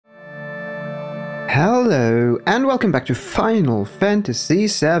Hello, and welcome back to Final Fantasy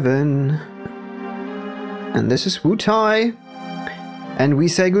VII. And this is Wutai. And we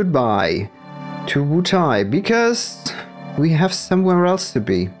say goodbye to Wutai because we have somewhere else to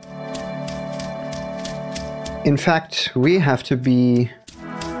be. In fact, we have to be...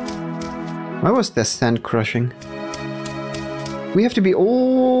 Where was the sand crushing? We have to be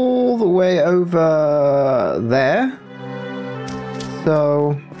all the way over there.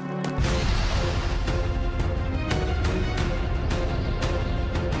 So...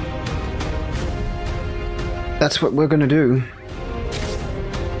 that's what we're gonna do.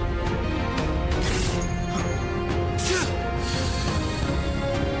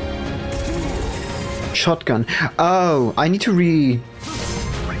 Shotgun. Oh, I need to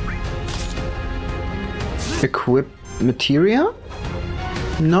equip materia?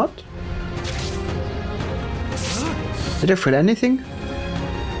 Not? Did I forget anything?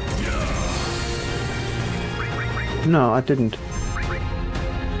 No, I didn't.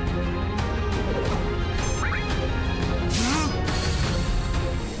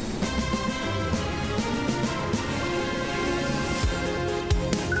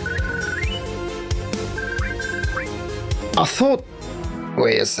 I thought...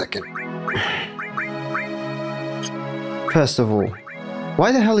 wait a second. First of all,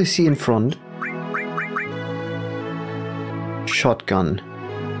 why the hell is he in front? Shotgun.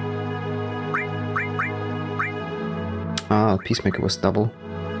 Ah, Peacemaker was double.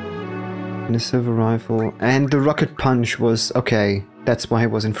 And the silver rifle. And the rocket punch was... okay, that's why he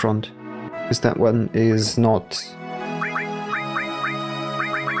was in front. Because that one is not...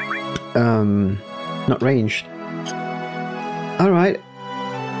 not ranged. Alright.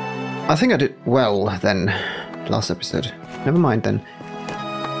 I think I did well then, last episode. Never mind then.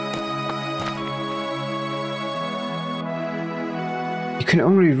 You can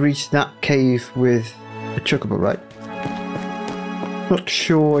only reach that cave with a chocobo, right? Not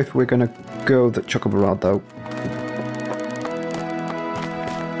sure if we're gonna go the chocobo route though.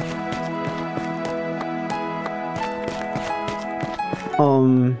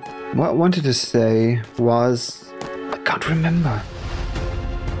 What I wanted to say was... I can't remember.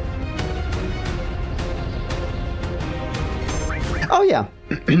 Oh yeah.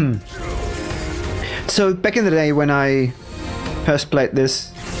 So back in the day when I first played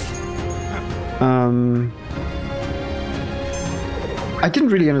this, I didn't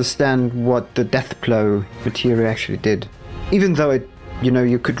really understand what the death blow materia actually did. Even though it, you know,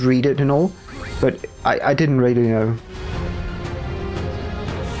 you could read it and all, but I didn't really know.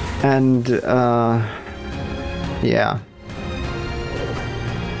 And yeah.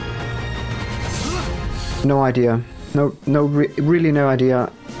 No idea. Really no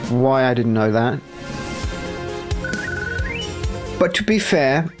idea why I didn't know that. But to be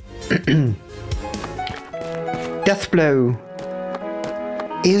fair, Death Blow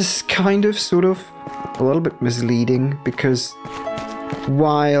is kind of, sort of, a little bit misleading, because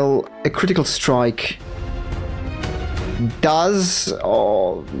while a critical strike does,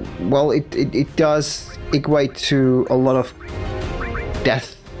 well, it does equate to a lot of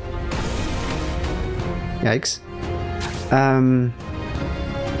death. Yikes.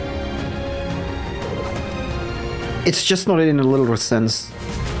 It's just not in a literal sense.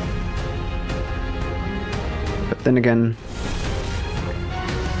 But then again,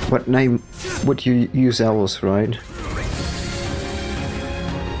 what name would you use else, right?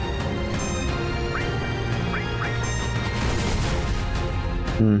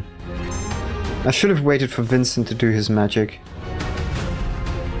 I should have waited for Vincent to do his magic.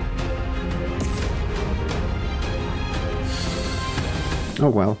 Oh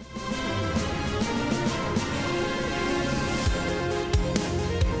well.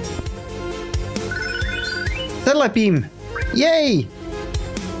 Satellite beam! Yay!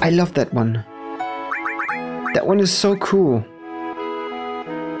 I love that one. That one is so cool.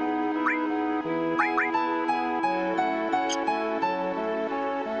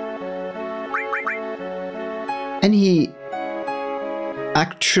 And he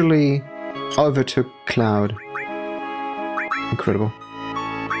actually overtook Cloud. Incredible.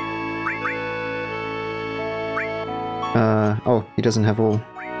 Oh, he doesn't have all,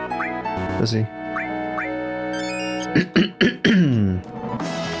 does he?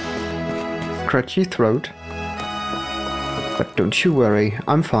 Scratchy throat. But don't you worry,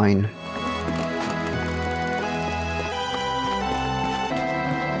 I'm fine.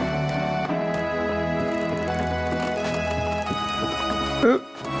 Oh,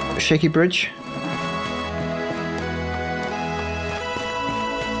 shaky bridge.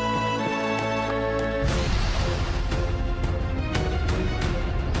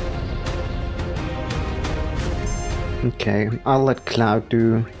 Okay, I'll let Cloud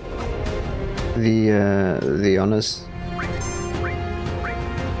do the honors.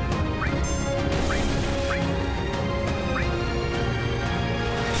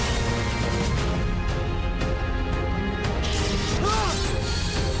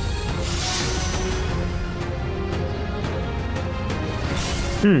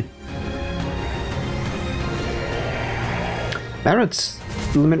 Barrett's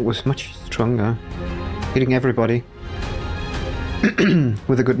limit was much stronger, hitting everybody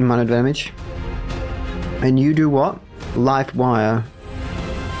with a good amount of damage. And you do what? Live wire.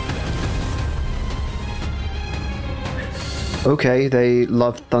 Okay, they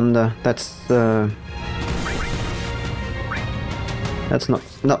love thunder. That's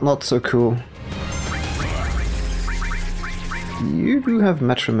not so cool. You do have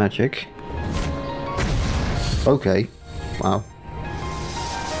Metro Magic. Okay. Wow.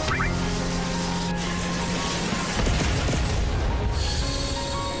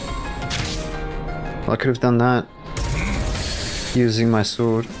 I could have done that using my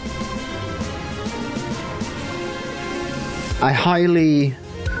sword. I highly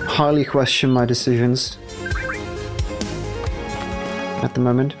question my decisions at the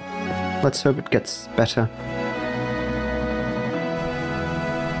moment. Let's hope it gets better.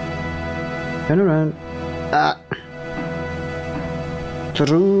 Turn around. Ah!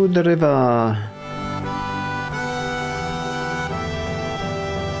 Through the river.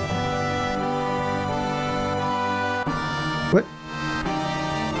 What?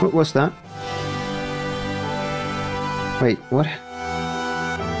 What was that? Wait, what?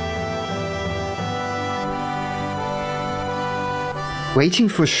 Waiting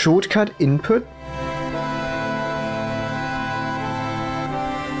for shortcut input?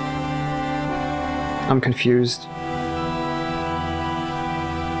 I'm confused.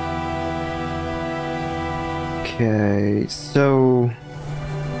 Okay, so...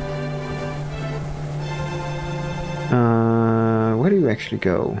 where do you actually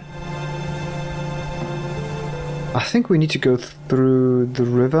go? I think we need to go through the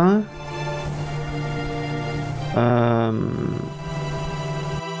river.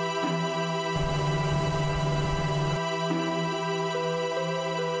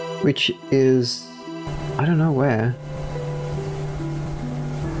 Which is... I don't know where.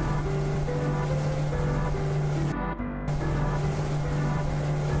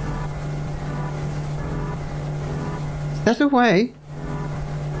 Is that the way?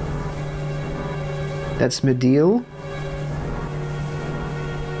 That's Medial.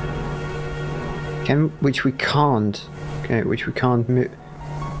 Which we can't. Okay, which we can't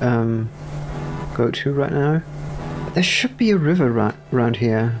go to right now. But there should be a river around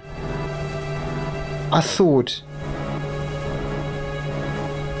here. I thought.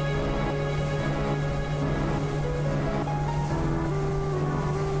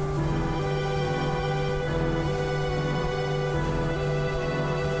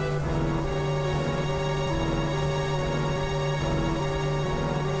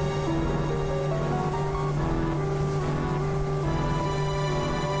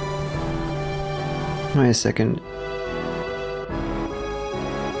 Wait a second.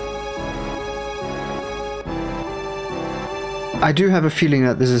 I do have a feeling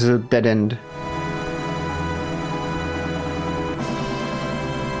that this is a dead end.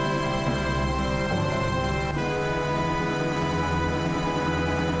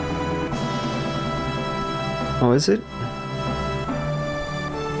 Oh, is it?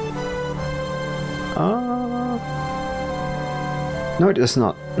 No, it is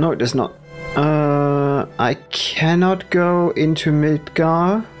not. No, it is not. I cannot go into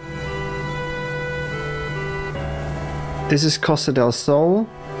Midgar. This is Costa del Sol,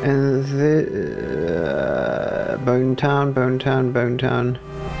 and the Bone Town, Bone Town, Bone Town.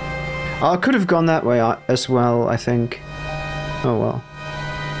 I could have gone that way as well, I think. Oh well.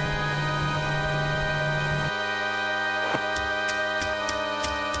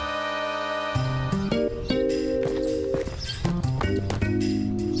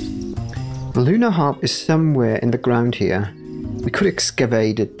 The lunar harp is somewhere in the ground here. We could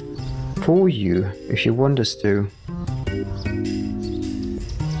excavate it for you if you want us to.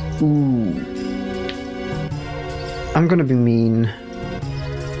 Ooh. I'm gonna be mean.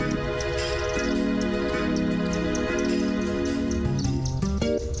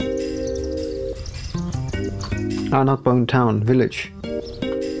 Ah, not Bone Town, village.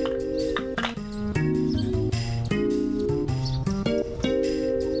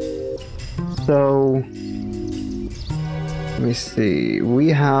 So, let me see, we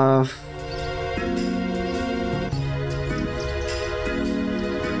have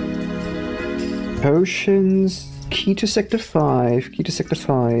potions, Key to Sector 5. Key to Sector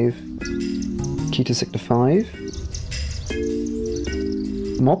 5. Key to Sector 5.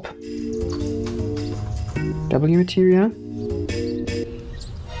 Mop. W materia.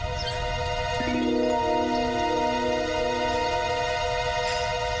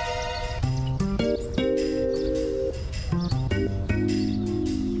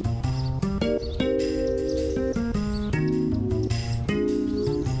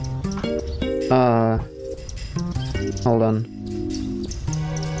 Hold on.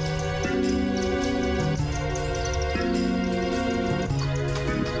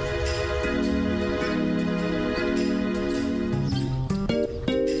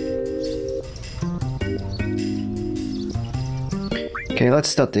 Okay, let's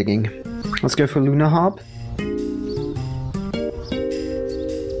start digging. Let's go for Lunar Harp.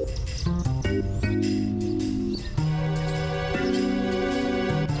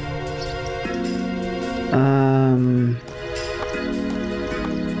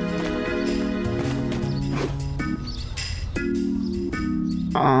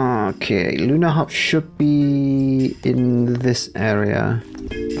 Okay, Lunar Harp should be in this area.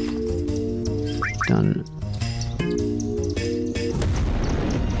 Done.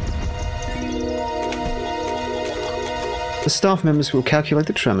 The staff members will calculate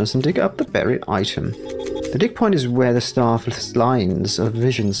the tremors and dig up the buried item. The dig point is where the staff's lines of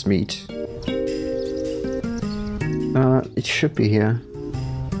visions meet. It should be here.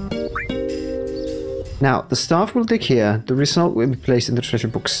 Now, the staff will dig here. The result will be placed in the treasure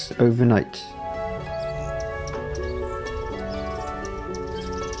books overnight.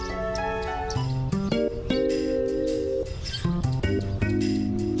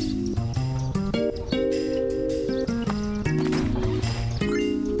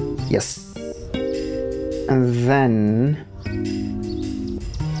 Yes. And then...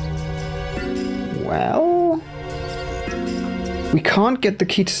 well... we can't get the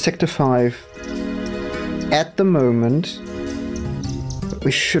key to Sector 5 at the moment, but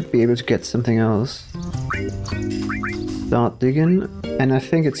we should be able to get something else. Start digging, and I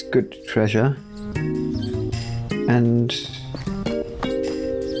think it's good treasure. And...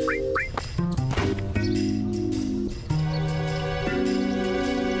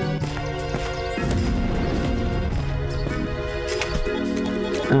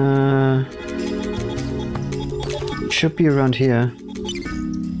 should be around here.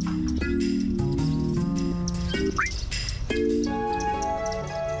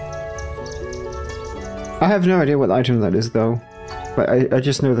 I have no idea what item that is though, but I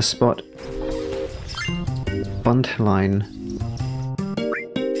just know the spot. Bunt line.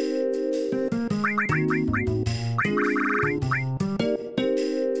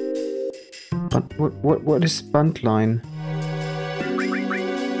 But what is bunt line?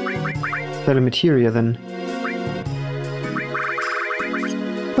 Is that a materia then?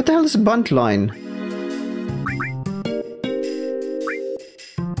 What the hell is a bunt line?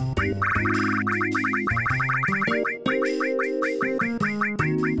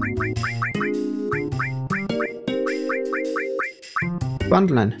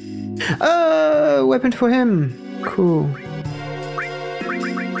 Bunt line. Oh, weapon for him. Cool.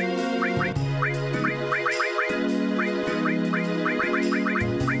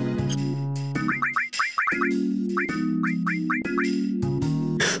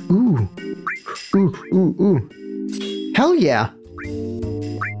 Ooh. Hell yeah!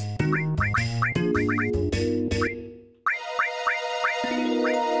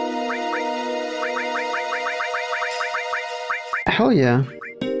 Hell yeah.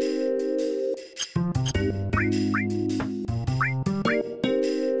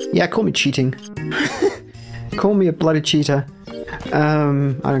 Yeah, call me cheating. Call me a bloody cheater.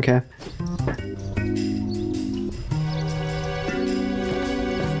 I don't care.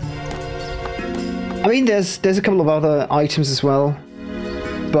 I mean, there's a couple of other items as well,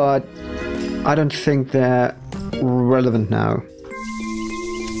 but I don't think they're relevant now.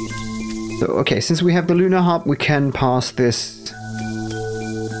 So, okay, since we have the Lunar Harp, we can pass this.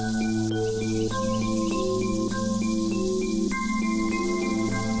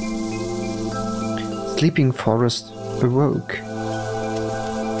 Sleeping Forest awoke.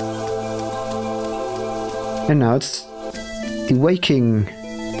 And now it's the Waking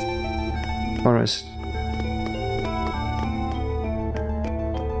Forest.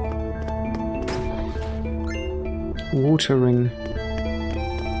 Watering.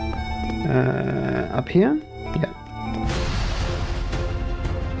 Up here? Yeah.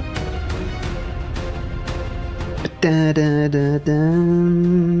 Da da da da.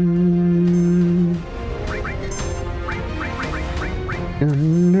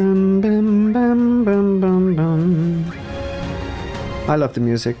 Bum bum bum bum bum bum. I love the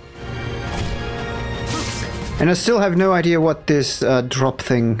music. And I still have no idea what this drop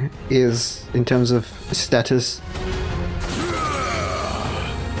thing is in terms of status.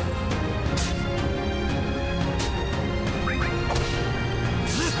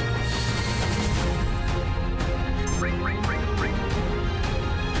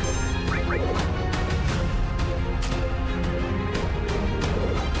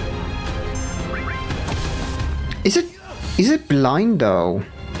 Is it blind though?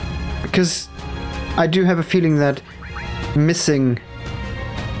 Because I do have a feeling that missing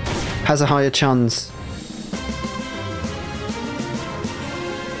has a higher chance.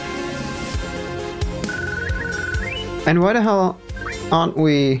 And why the hell aren't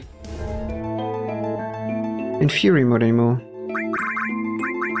we in Fury mode anymore?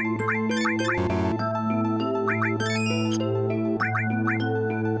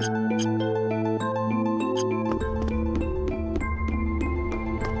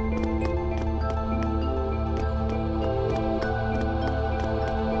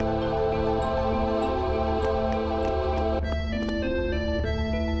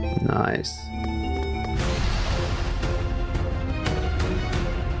 Nice.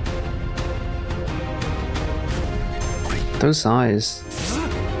 Those eyes.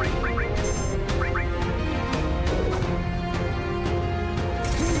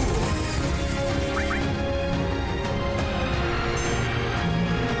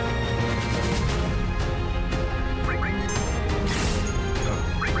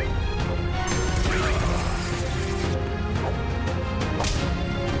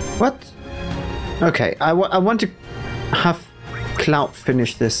 What? Okay, I want to have Cloud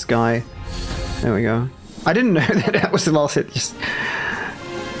finish this guy. There we go. I didn't know that was the last hit. Just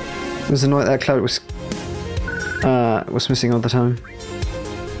I was annoyed that Cloud was missing all the time.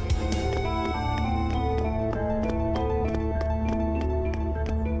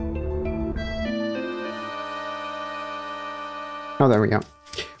 Oh, there we go.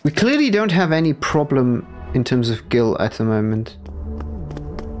 We clearly don't have any problem in terms of Gil at the moment.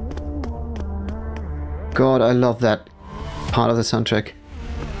 God, I love that part of the soundtrack.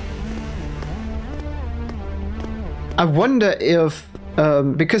 I wonder if,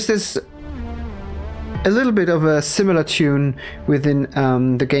 because there's a little bit of a similar tune within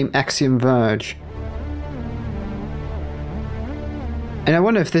the game Axiom Verge. And I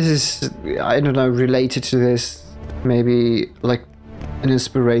wonder if this is, I don't know, related to this, maybe like an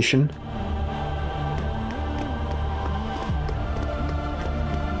inspiration.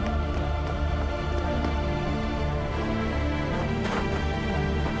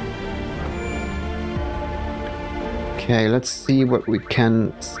 Okay, let's see what we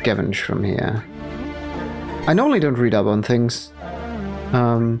can scavenge from here. I normally don't read up on things.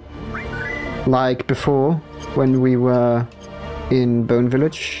 Like before, when we were in Bone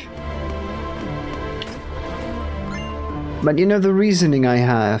Village. But you know, the reasoning I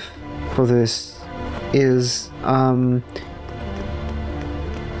have for this is Bone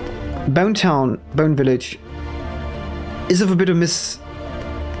Village is of a bit of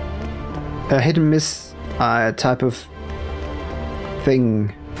a hit and miss type of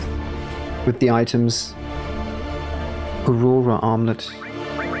thing with the items. Aurora armlet.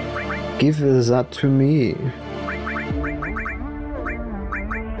 Give that to me.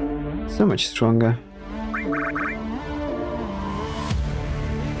 So much stronger.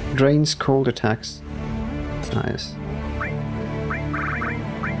 Drains cold attacks. Nice.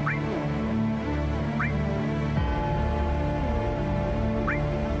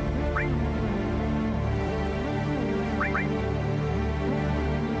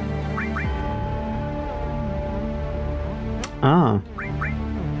 Ah.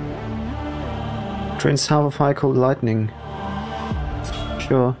 Drains half of high cold lightning.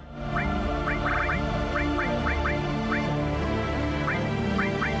 Sure.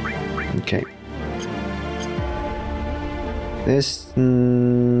 Okay. There's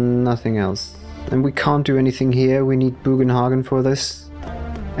nothing else. And we can't do anything here. We need Bugenhagen for this.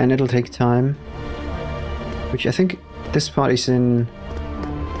 And it'll take time. Which I think this part is in...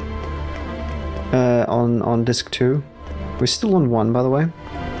 on disc 2. We're still on 1, by the way.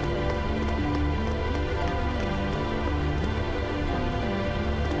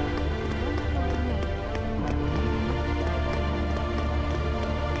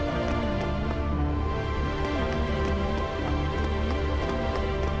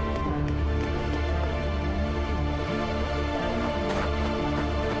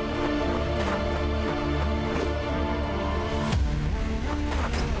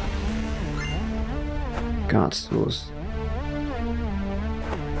 Guard stores.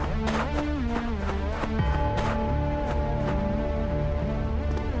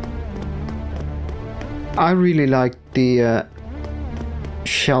 I really like the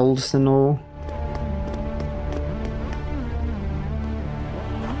shells and all.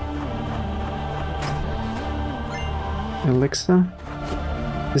 Elixir.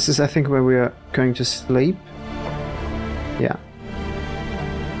 This is, I think, where we are going to sleep. Yeah.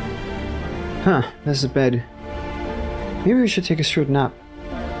 Huh, there's a bed. Maybe we should take a short nap.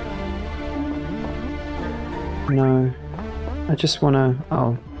 No. I just wanna...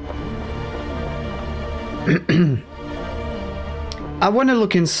 Oh. I wanna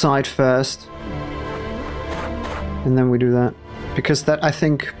look inside first. And then we do that. Because that, I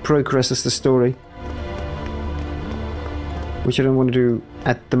think, progresses the story. Which I don't want to do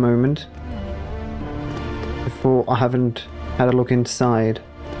at the moment. Before I haven't had a look inside.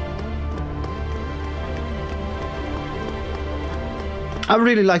 I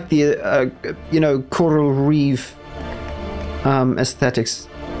really like the, you know, coral reef aesthetics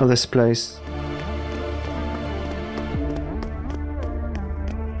of this place.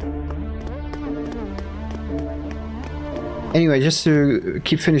 Anyway, just to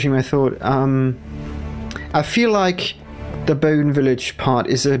keep finishing my thought, I feel like the Bone Village part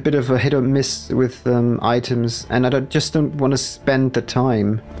is a bit of a hit or miss with items, and I just don't want to spend the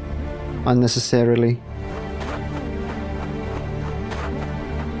time unnecessarily.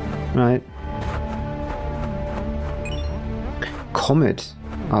 Right. Comet.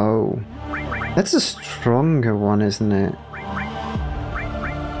 Oh. That's a stronger one, isn't it?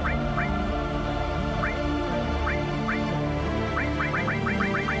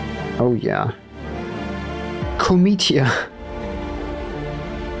 Oh yeah. Cometia.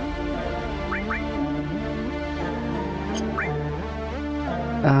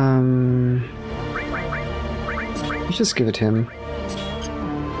 You just give it him.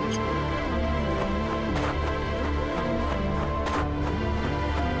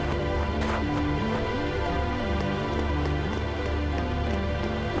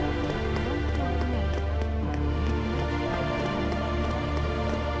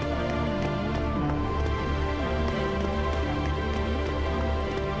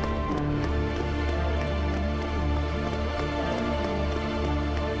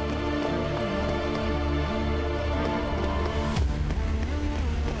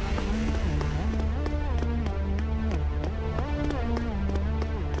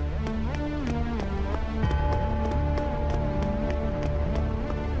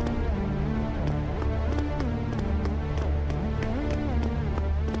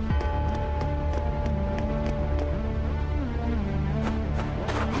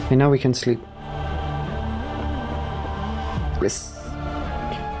 Okay, now we can sleep. Yes.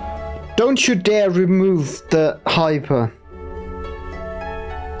 Don't you dare remove the hyper.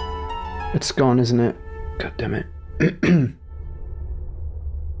 It's gone, isn't it? God damn it.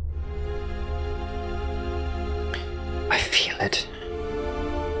 I feel it.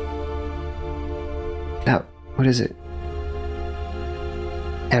 Now, what is it?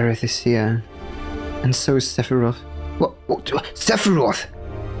 Aerith is here. And so is Sephiroth. What? Sephiroth!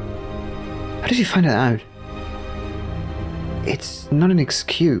 How did you find that out? It's not an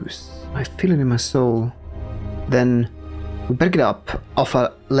excuse. I feel it in my soul. Then we better get up off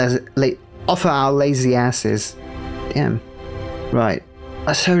our lazy asses. Damn. Right.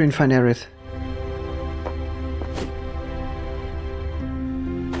 Let's hurry and find Aerith.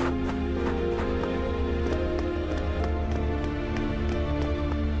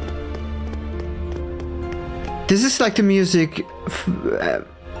 This is like the music...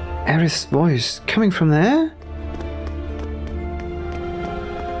 Aerith's voice coming from there?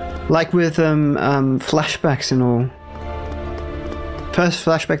 Like with flashbacks and all. First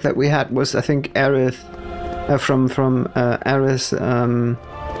flashback that we had was, I think, Aerith from Aerith's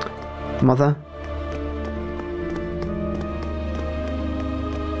mother.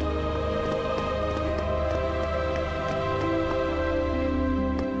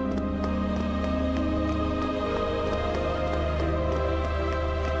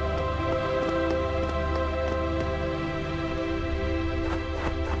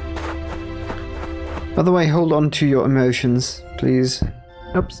 By the way, hold on to your emotions, please.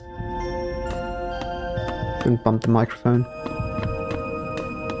 Oops. Didn't bump the microphone.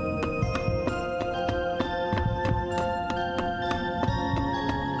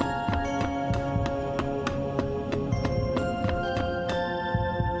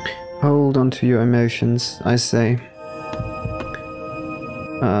 Hold on to your emotions, I say.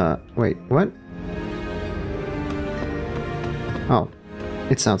 Wait, what? Oh,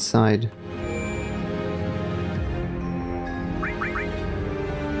 it's outside.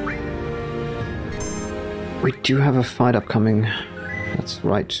 We do have a fight upcoming. That's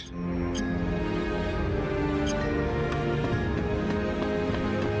right.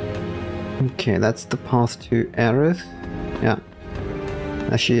 Okay, that's the path to Aerith. Yeah,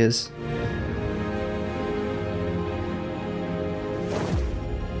 there she is.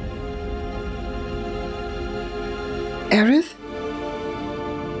 Aerith?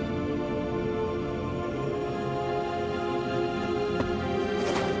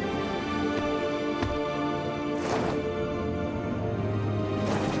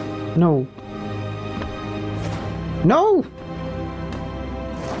 No. No!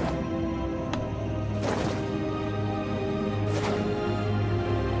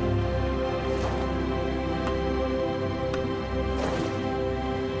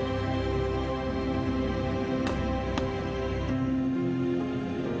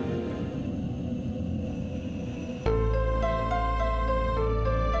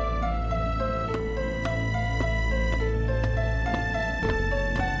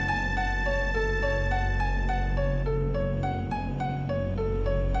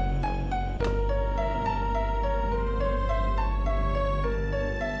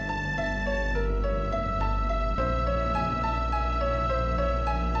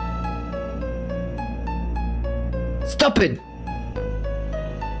 Stop it!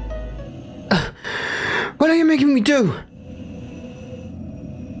 What are you making me do?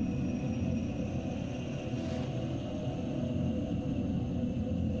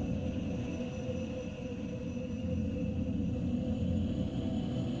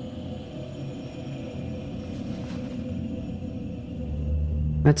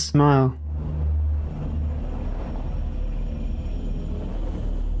 Let's smile.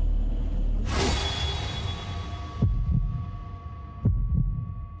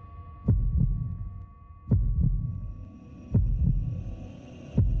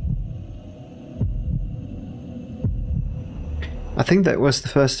 I think that was the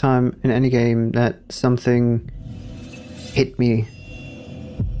first time in any game that something hit me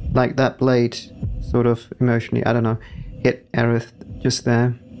like that blade, sort of emotionally, I don't know, hit Aerith just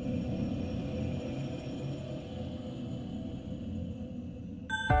there.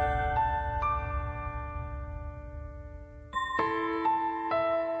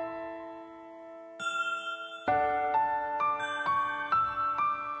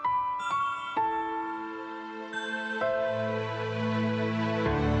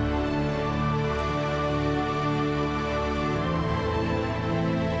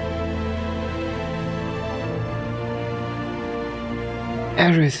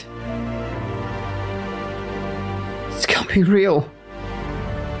 Aerith, this can't be real.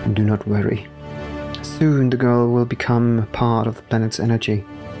 Do not worry. Soon the girl will become a part of the planet's energy.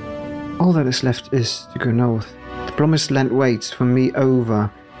 All that is left is to go north. The promised land waits for me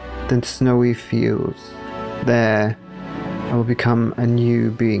over the snowy fields. There, I will become a new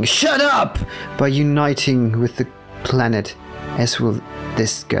being. Shut up! By uniting with the planet, as will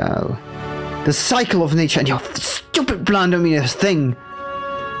this girl. The cycle of nature and your stupid plan don't mean a thing.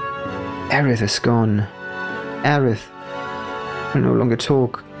 Aerith is gone. Aerith will no longer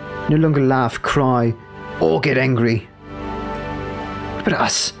talk, no longer laugh, cry, or get angry. But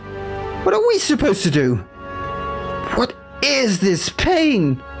us, what are we supposed to do? What is this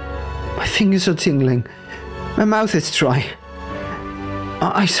pain? My fingers are tingling. My mouth is dry.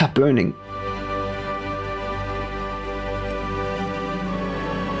 My eyes are burning.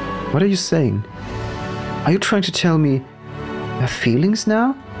 What are you saying? Are you trying to tell me your feelings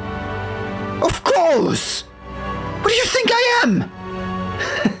now? Of course! What do you think I am?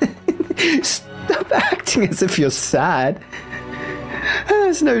 Stop acting as if you're sad.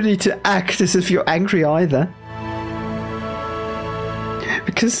 There's no need to act as if you're angry either.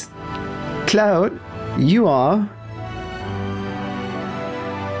 Because, Cloud, you are.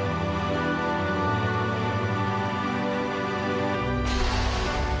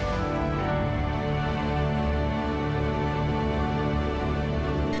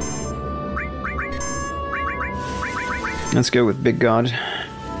 Let's go with Big God.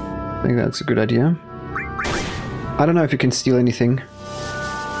 I think that's a good idea. I don't know if you can steal anything.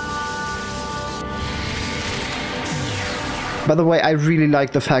 By the way, I really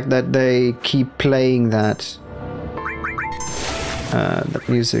like the fact that they keep playing that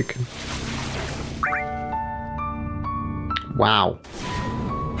music. Wow.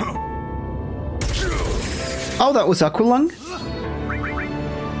 Oh, that was Aqualung?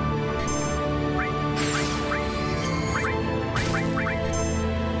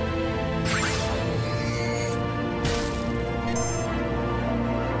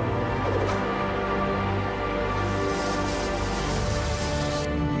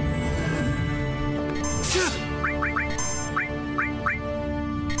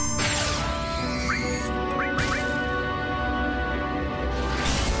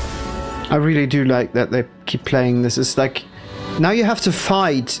 I really do like that they keep playing this. It's like, now you have to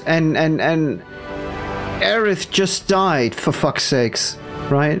fight, and Aerith just died, for fuck's sakes,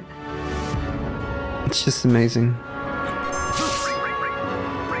 right? It's just amazing.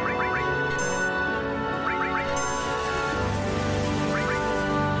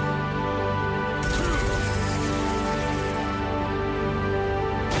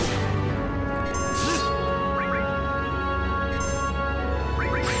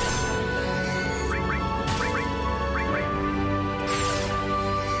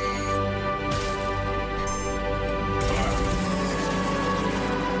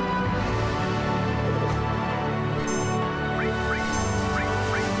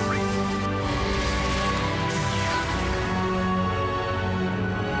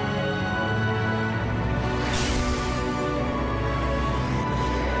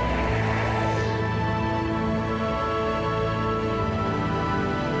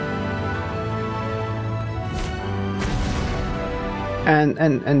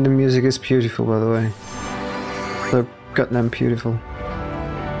 And the music is beautiful, by the way. So goddamn beautiful.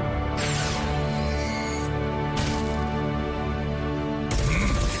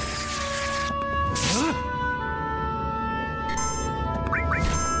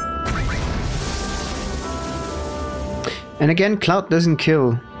 And again, Cloud doesn't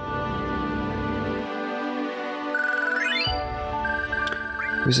kill.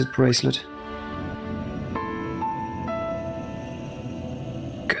 Wizard bracelet.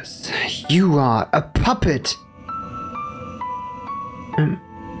 You are a puppet!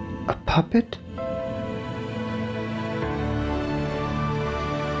 A puppet?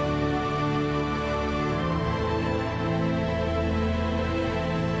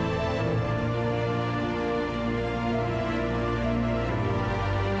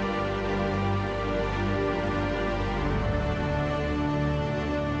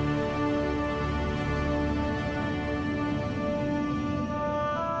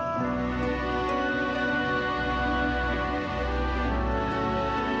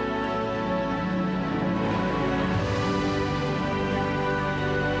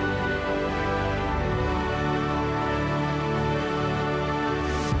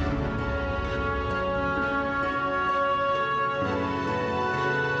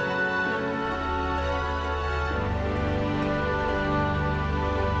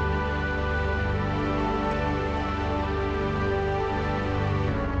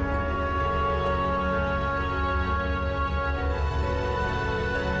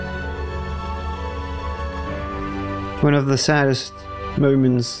 One of the saddest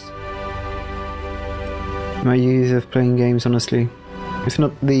moments in my youth of playing games, honestly. If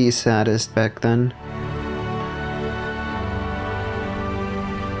not the saddest back then.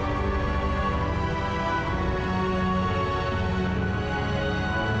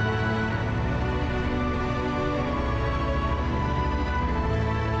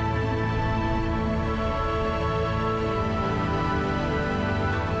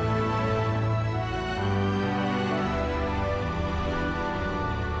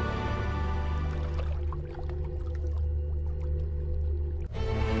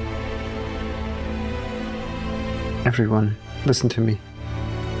 Everyone, listen to me.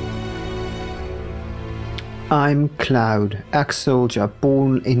 I'm Cloud, ex-soldier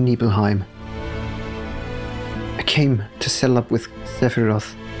born in Nibelheim. I came to settle up with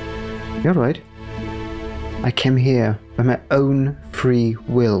Sephiroth. You're right. I came here by my own free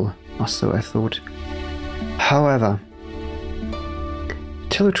will, or so I thought. However, to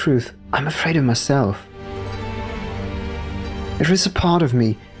tell the truth, I'm afraid of myself. There is a part of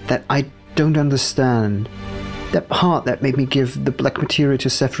me that I don't understand. That part that made me give the black materia to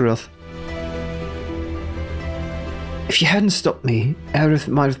Sephiroth. If you hadn't stopped me, Aerith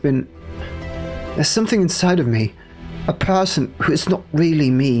might have been... There's something inside of me. A person who is not really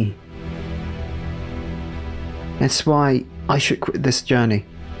me. That's why I should quit this journey,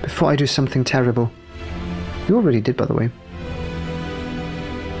 before I do something terrible. You already did, by the way.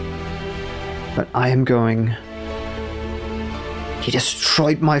 But I am going... He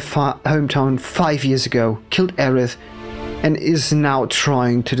destroyed my hometown 5 years ago, killed Aerith, and is now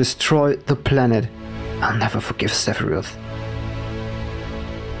trying to destroy the planet. I'll never forgive Sephiroth.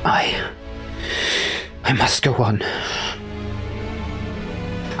 I must go on.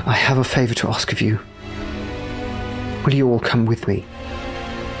 I have a favor to ask of you. Will you all come with me?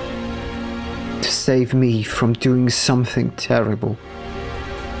 To save me from doing something terrible.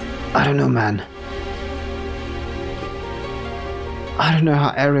 I don't know, man. I don't know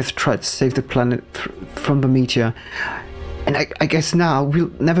how Aerith tried to save the planet from the meteor, and I guess now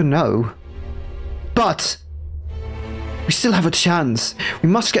we'll never know. But We still have a chance. We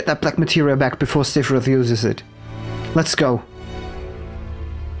must get that black material back before Sephiroth uses it. Let's go.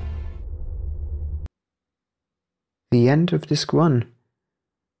 The end of disc 1.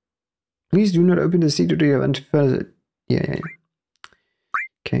 Please do not open the secret to event further. Yeah.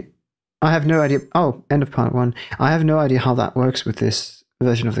 Okay. I have no idea. Oh, end of part 1. I have no idea how that works with this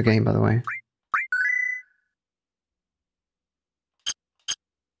version of the game, by the way.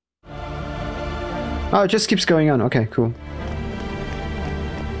 Oh, it just keeps going on. Okay, cool.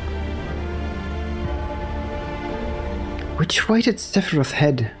 Which way did Sephiroth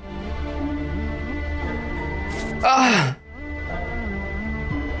head? Ah!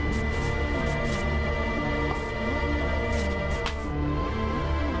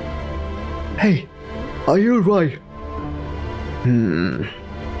 Hey, are you alright?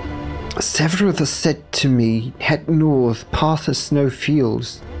 Sephiroth has said to me, head north, past the snow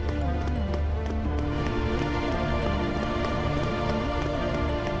fields.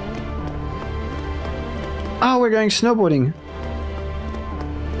 Oh, we're going snowboarding.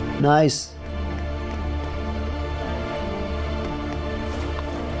 Nice.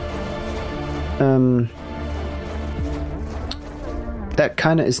 That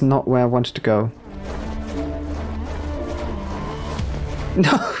kinda is not where I wanted to go.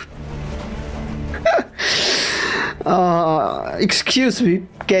 No. Excuse me,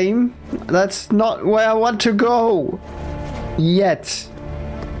 game. That's not where I want to go. Yet.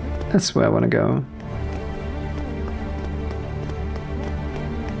 That's where I want to go.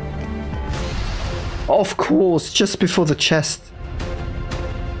 Of course, just before the chest.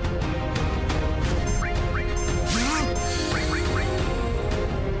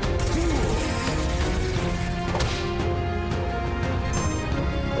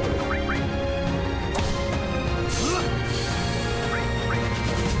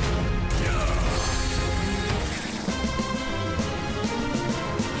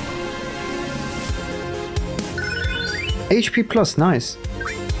 HP plus, nice.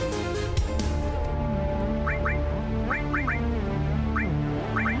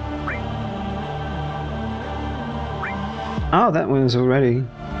 Oh, that one is already.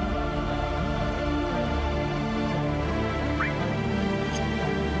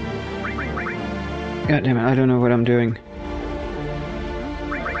 God damn it, I don't know what I'm doing.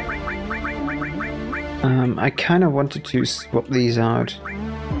 I kind of wanted to swap these out.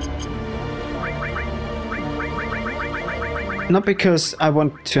 Not because I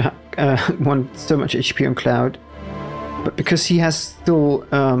want to want so much HP on Cloud, but because he has still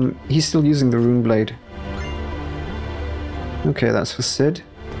he's still using the Rune Blade. Okay, that's for Sid.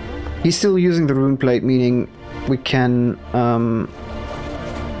 He's still using the Rune Blade, meaning we can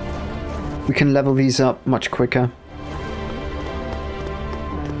level these up much quicker.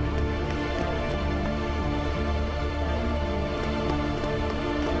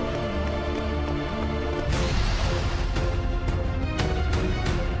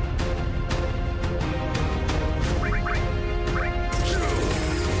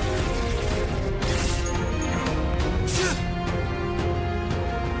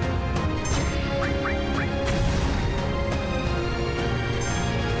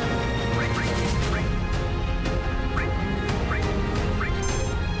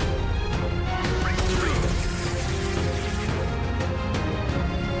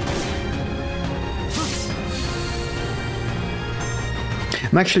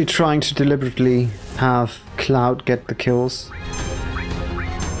 I'm actually trying to deliberately have Cloud get the kills.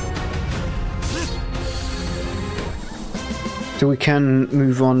 So we can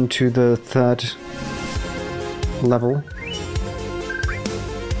move on to the third level.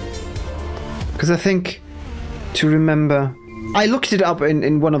 Because I think to remember... I looked it up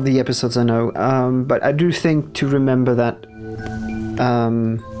in one of the episodes, I know, but I do think to remember that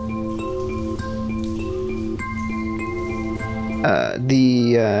the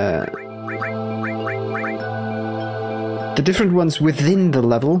different ones within the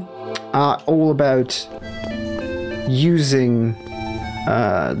level are all about using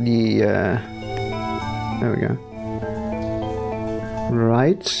there we go.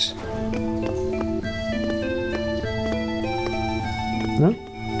 Right. No?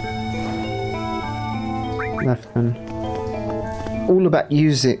 Left one. All about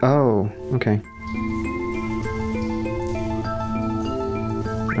using... Oh, okay.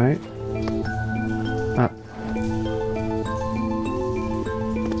 Right. Up.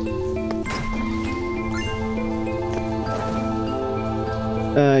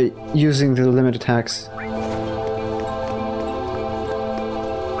 Using the limit attacks.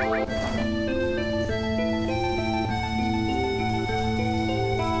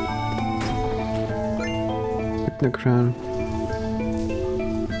 No crown.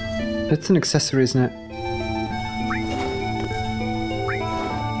 It's an accessory, isn't it?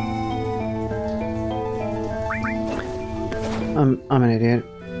 I'm an idiot.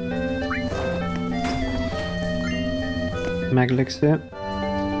 Maglixir.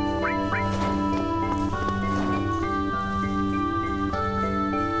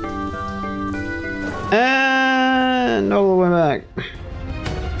 And all the way back.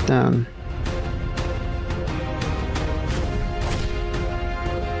 Down.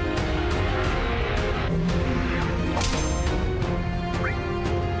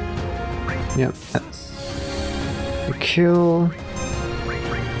 Yep, that's a kill.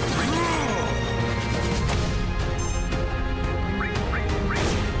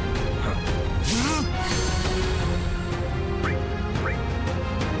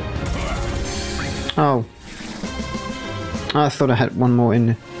 Oh. I thought I had one more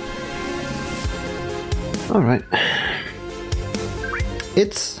in. Alright.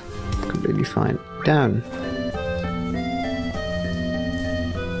 It's completely fine. Down.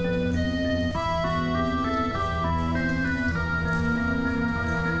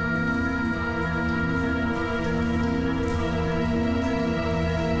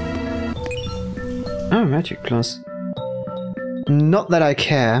 Oh, magic class. Not that I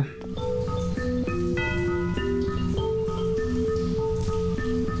care.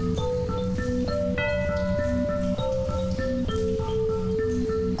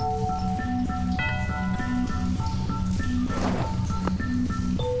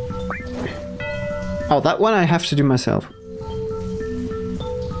 Oh, that one I have to do myself.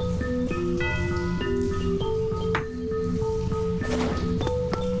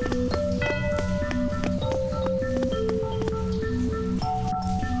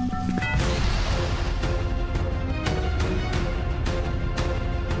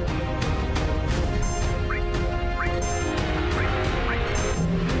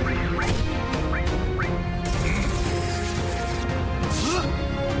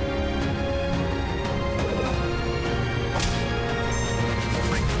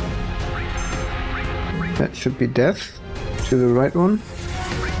 That should be death to the right one.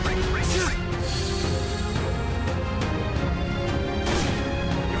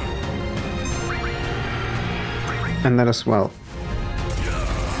 And that as well.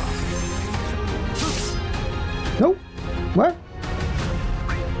 Nope. What?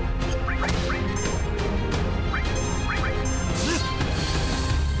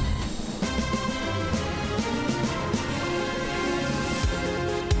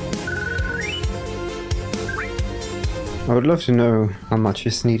 I would love to know how much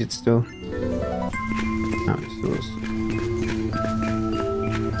is needed still. Oh, it's yours.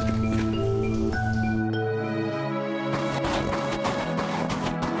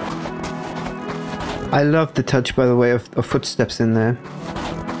 I love the touch, by the way, of footsteps in there.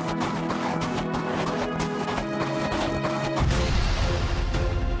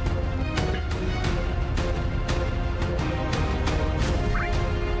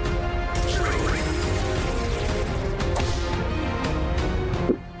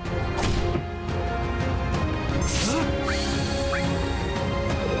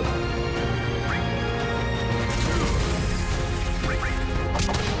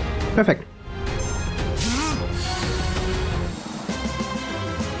 Perfect.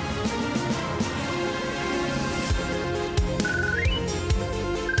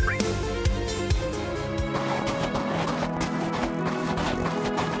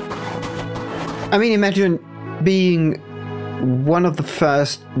 I mean, imagine being one of the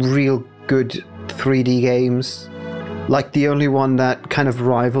first real good 3D games. Like, the only one that kind of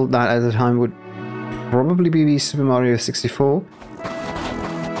rivaled that at the time would probably be Super Mario 64.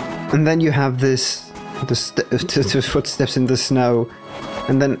 And then you have this, the footsteps in the snow,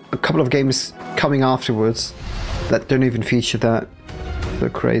 and then a couple of games coming afterwards that don't even feature that. So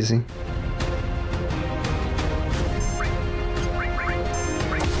crazy.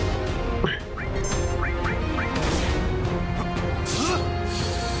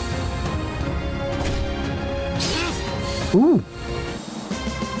 Ooh.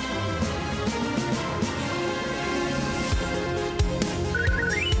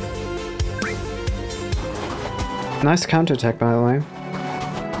 Nice counterattack, by the way.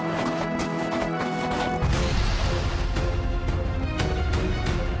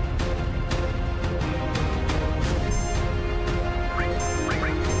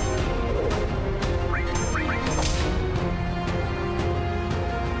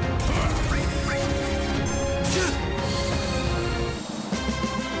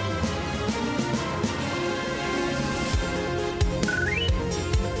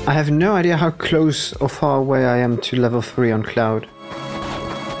 I have no idea how close or far away I am to level 3 on Cloud.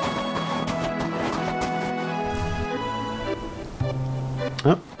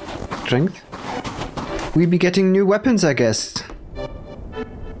 Oh, strength. We'd be getting new weapons, I guess.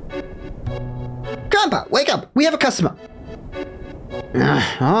 Grandpa, wake up! We have a customer!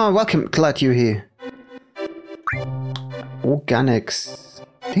 Welcome. Glad you're here. Organics.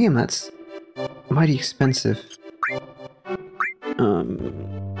 Damn, that's mighty expensive.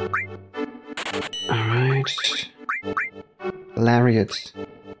 Alright. Lariat.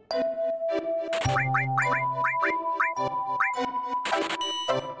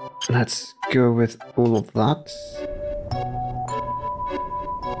 Let's go with all of that.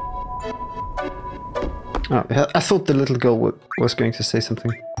 Oh, I thought the little girl was going to say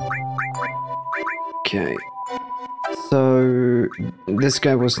something. Okay. So, this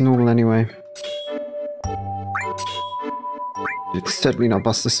guy was normal anyway. It's certainly not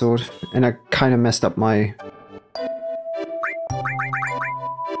Buster Sword. And I kind of messed up my...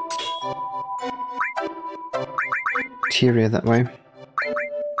 Interior that way.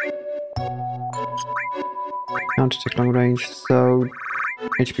 Counter attack long range, so...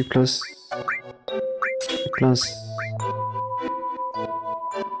 HP plus... Plus...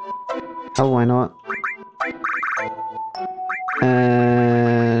 Oh, why not?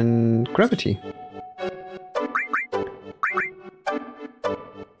 And... Gravity.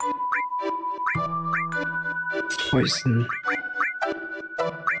 Poison.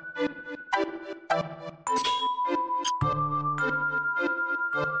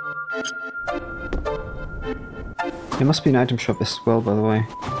 There must be an item shop as well, by the way.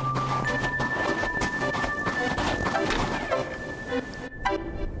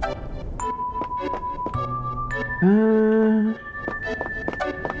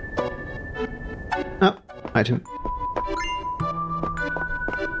 Oh, item.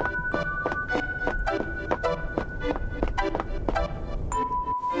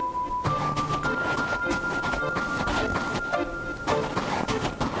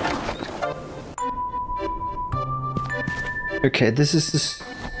 Okay, this is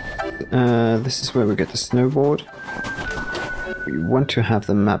where we get the snowboard. We want to have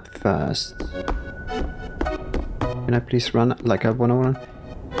the map first. Can I please run like I wanna run?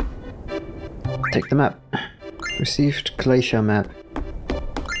 Take the map. Received glacier map.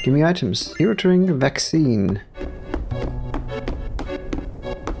 Give me items. Hero drink, vaccine.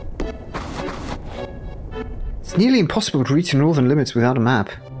 It's nearly impossible to reach the northern limits without a map.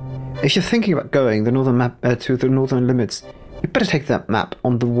 If you're thinking about going the northern map to the northern limits, you better take that map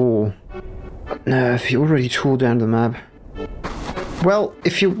on the wall. But no, if you already tore down the map. Well,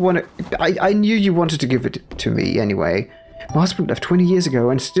 if you want to... I knew you wanted to give it to me anyway. My husband left 20 years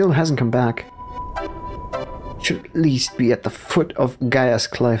ago and still hasn't come back. Should at least be at the foot of Gaia's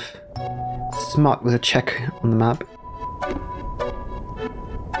cliff. Smart with a check on the map.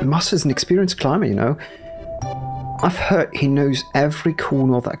 Master's an experienced climber, you know. I've heard he knows every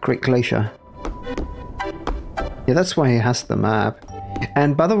corner of that great glacier. Yeah, that's why he has the map.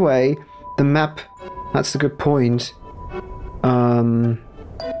 And by the way, the map... That's a good point. Final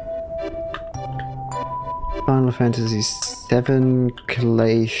Fantasy VII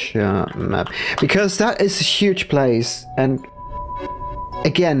Glacier map. Because that is a huge place. And...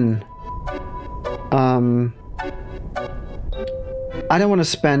 Again... I don't want to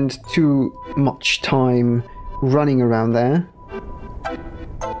spend too much time running around there.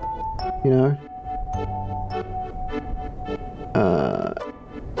 You know?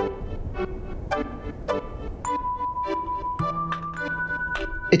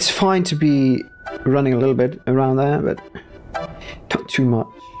 It's fine to be running a little bit around there, but not too much.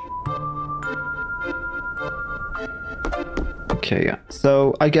 Okay, yeah.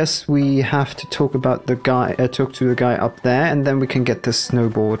 So I guess we have to talk about the guy, talk to the guy up there, and then we can get the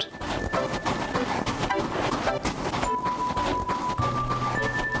snowboard.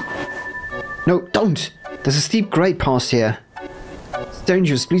 No, don't! There's a steep grade past here. It's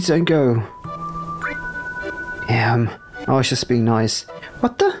dangerous, please don't go. Yeah, I was just being nice.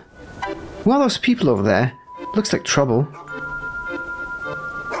 What the? Who are those people over there? Looks like trouble.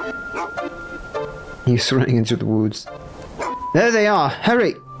 He's running into the woods. There they are!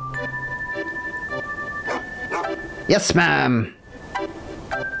 Hurry! Yes, ma'am!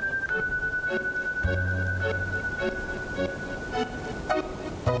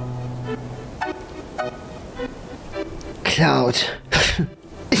 Cloud.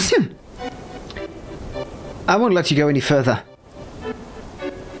 It's him! I won't let you go any further.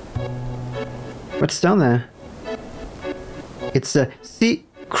 What's down there? It's a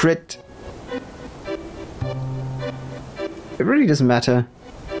secret. It really doesn't matter.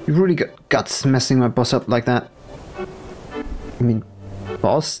 You really got guts messing my boss up like that. I mean,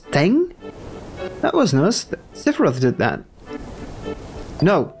 boss thing? That wasn't us. Sephiroth did that.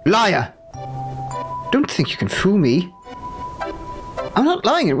 No, liar! Don't think you can fool me. I'm not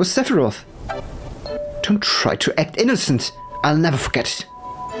lying, it was Sephiroth. Don't try to act innocent. I'll never forget it.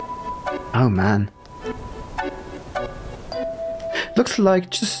 Oh man. Looks like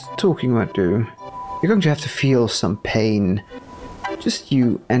just talking won't do. You're going to have to feel some pain. Just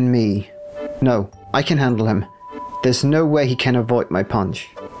you and me. No, I can handle him. There's no way he can avoid my punch.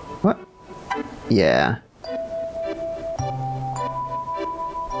 What? Yeah.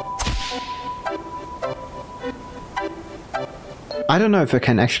 I don't know if I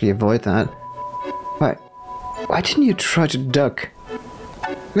can actually avoid that. Why didn't you try to duck?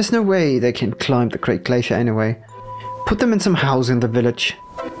 There's no way they can climb the Great Glacier anyway. Put them in some house in the village.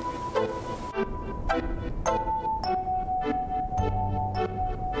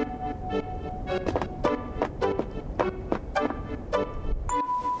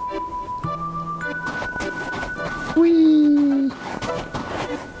 Whee!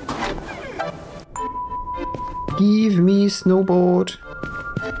 Give me snowboard.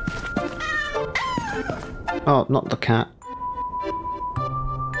 Oh, not the cat.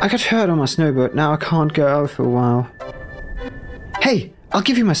 I got hurt on my snowboard, now I can't go out for a while. Hey, I'll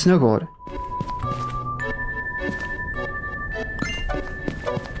give you my snowboard.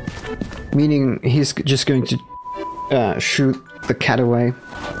 Meaning he's just going to shoot the cat away.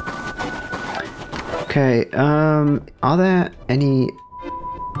 Okay, are there any...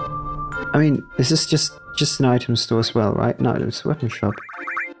 I mean, this is just an item store as well, right? No, it's a weapon shop.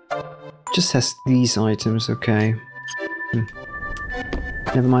 Just has these items, okay.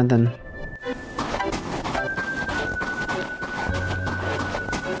 Never mind then.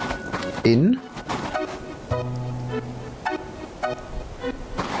 In?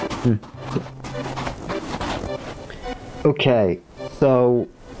 Okay, so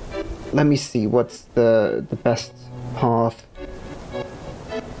let me see what's the best path.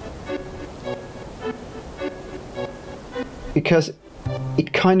 Because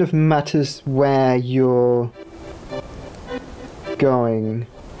it kind of matters where you're going.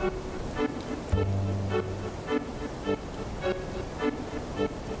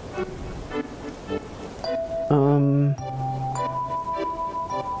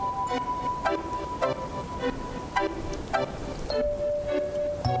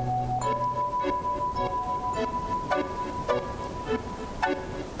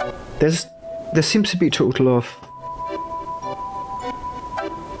 There seems to be a total of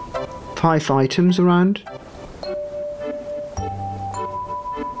 5 items around.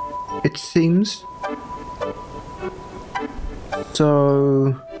 It seems.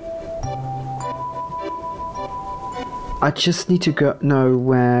 So I just need to know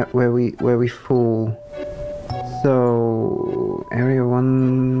where we fall. So area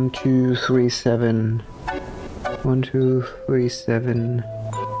 1, 2, 3, 7. 1, 2, 3, 7.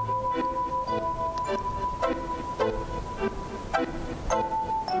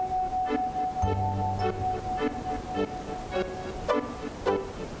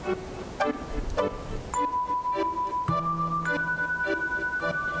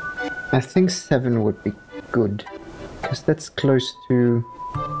 I think 7 would be good, because that's close to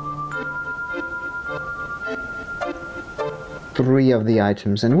 3 of the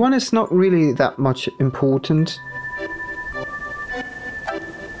items, and 1 is not really that much important.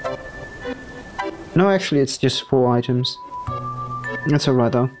 No, actually it's just 4 items. That's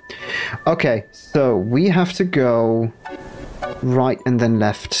alright though. Okay, so we have to go right and then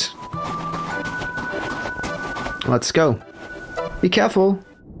left. Let's go. Be careful.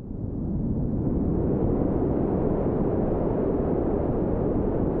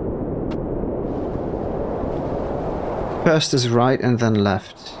 First is right and then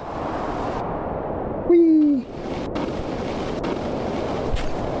left. Whee!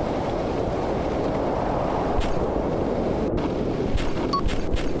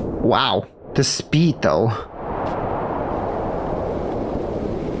 Wow, the speed though.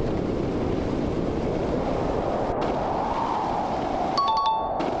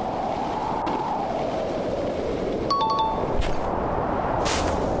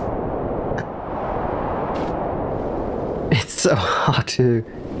 So hard to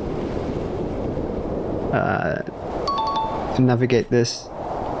navigate this.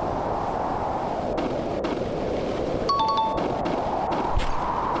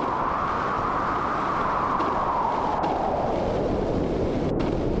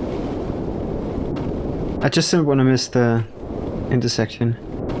 I just don't want to miss the intersection.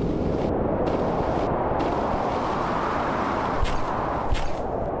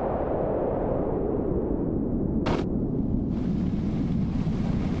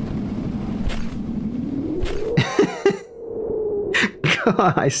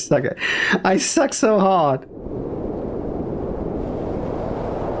 God, I suck. I suck so hard.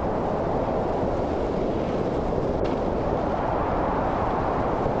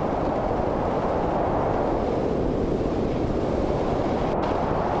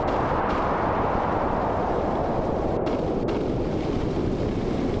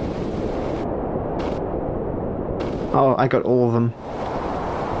 Oh, I got all of them.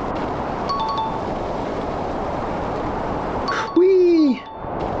 Whee!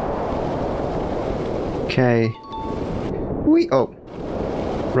 Okay. Whee! Oh.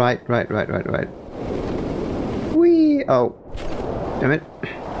 Right. Whee! Oh. Damn it.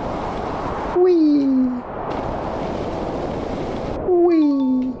 Whee!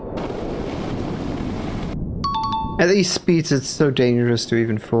 Whee! At these speeds, it's so dangerous to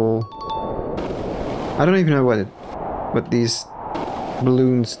even fall. I don't even know what these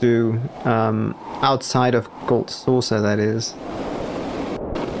balloons do, outside of Gold Saucer, that is.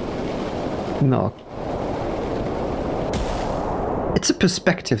 No. It's a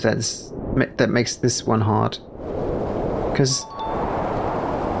perspective that makes this one hard. Because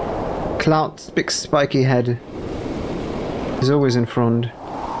Cloud's big spiky head is always in front.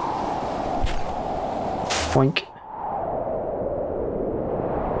 Boink.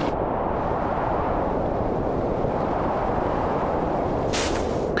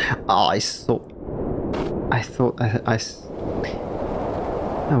 Oh, I thought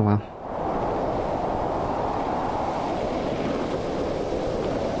oh well.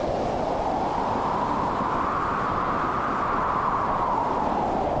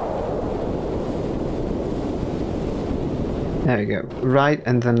 There we go. Right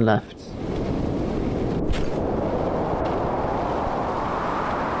and then left.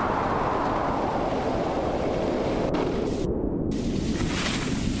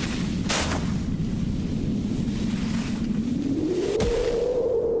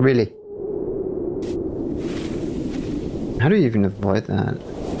 Really? How do you even avoid that?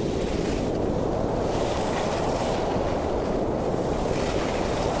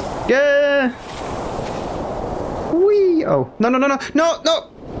 Yeah! Whee! Oh, no!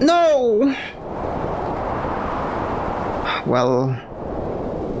 Well...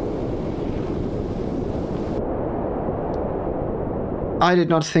 I did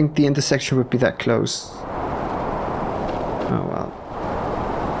not think the intersection would be that close. Oh well.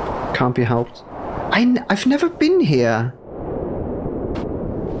 Can't be helped. I've never been here.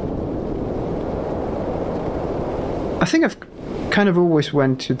 I think I've kind of always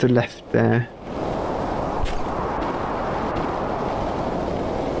went to the left there.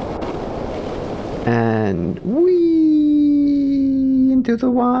 And whee into the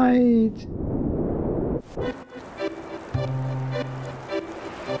white.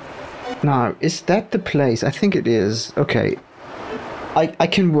 Now, is that the place? I think it is. Okay. I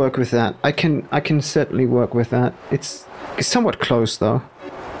can work with that. I can certainly work with that. It's somewhat close though.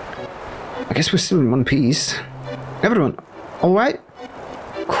 I guess we're still in one piece. Everyone, alright?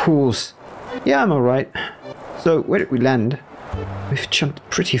 Cool. Yeah, I'm alright. So, where did we land? We've jumped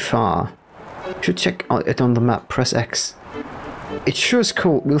pretty far. Should check it on the map. Press X. It sure is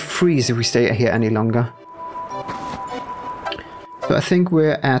cold. We'll freeze if we stay here any longer. So I think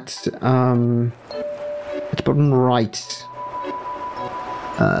we're at the bottom right.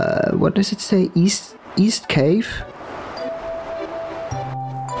 What does it say? East Cave?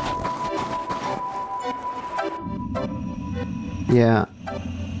 Yeah.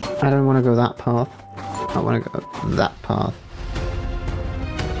 I don't want to go that path. I want to go that path.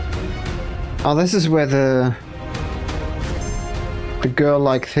 Oh, this is where the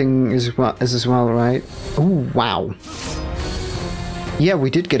girl-like thing is as well, right? Oh, wow. Yeah,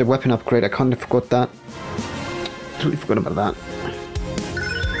 we did get a weapon upgrade. I kind of forgot that. Totally forgot about that.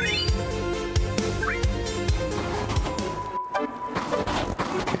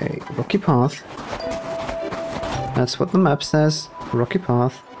 Okay, rocky path. That's what the map says. Rocky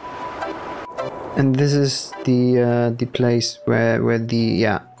path. And this is the place where the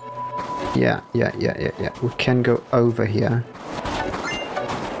yeah. We can go over here.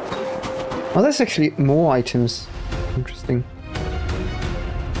 Oh, there's actually more items. Interesting.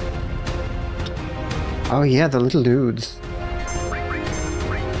 Oh yeah, the little dudes.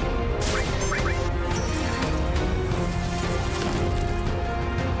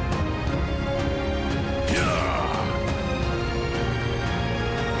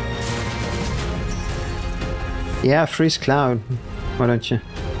 Yeah, freeze Cloud. Why don't you?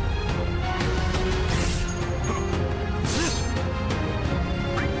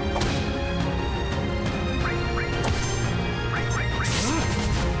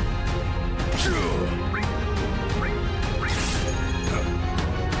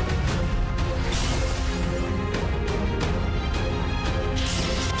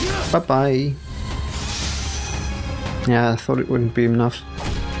 Bye-bye. Yeah, I thought it wouldn't be enough.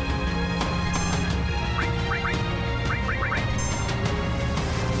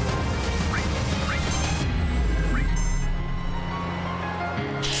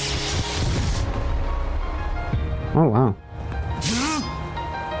 Oh, wow.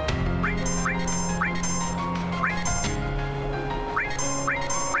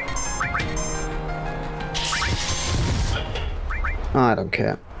 I don't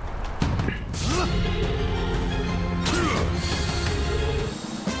care.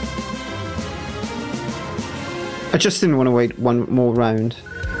 I just didn't want to wait one more round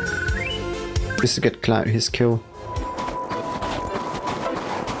just to get Cloud his kill.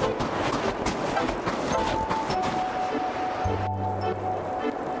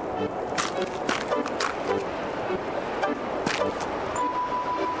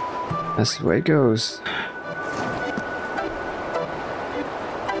 That's the way it goes.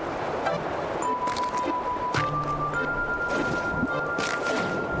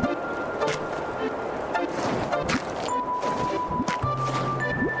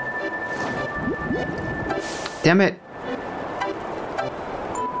 Damn it!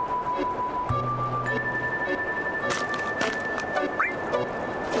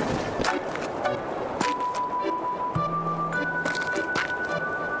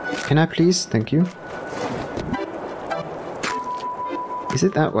 Can I please? Thank you. Is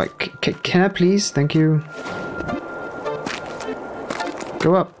it that way? Can I please? Thank you.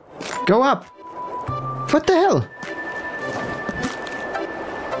 Go up! Go up! What the hell?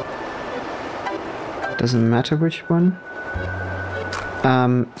 Doesn't matter which one.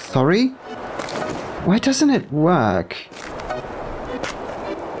 Sorry? Why doesn't it work?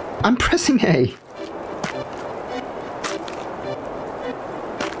 I'm pressing A.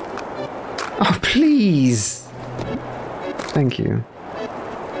 Oh, please. Thank you.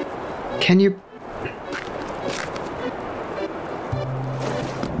 Can you...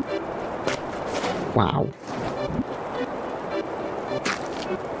 Wow.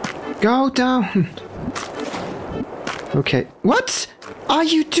 Go down. Okay. What are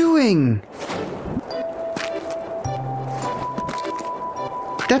you doing?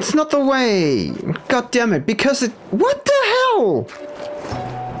 That's not the way. God damn it. Because it... What the hell?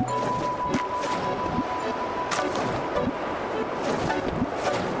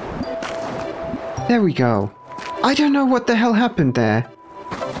 There we go. I don't know what the hell happened there.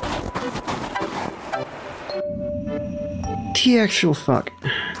 The actual fuck.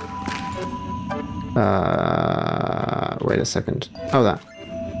 Wait a second. Oh, that.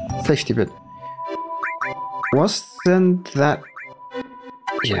 Safety bit. Wasn't that...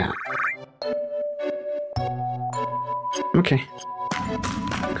 Yeah. Okay.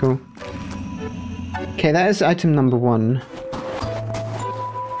 Cool. Okay, that is item number 1.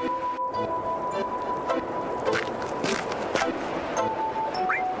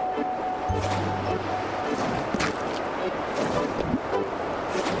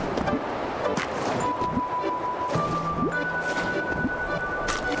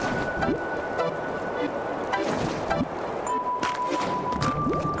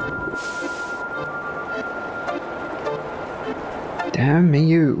 Damn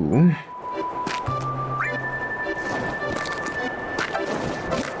you.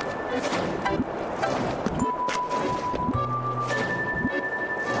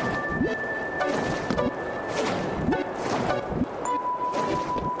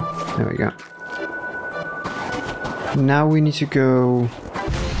 There we go. Now we need to go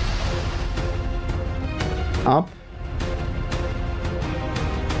up.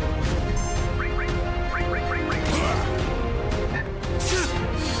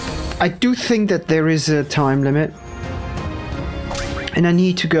 I do think that there is a time limit, and I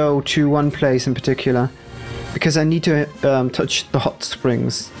need to go to one place in particular because I need to touch the hot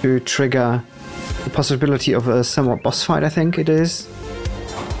springs to trigger the possibility of a somewhat boss fight, I think it is.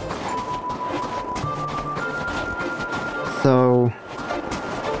 So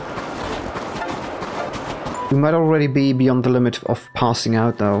we might already be beyond the limit of passing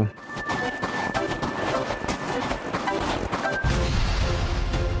out though.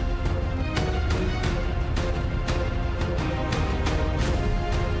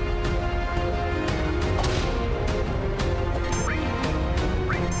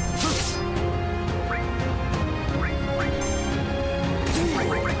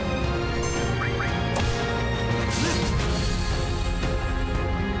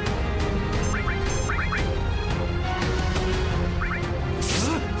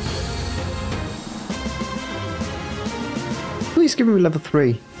 Please give me level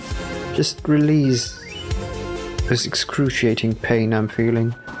 3. Just release this excruciating pain I'm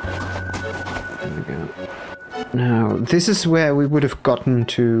feeling. There we go. Now, this is where we would have gotten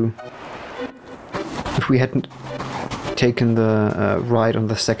to if we hadn't taken the ride on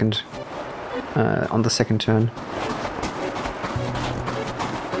the second turn.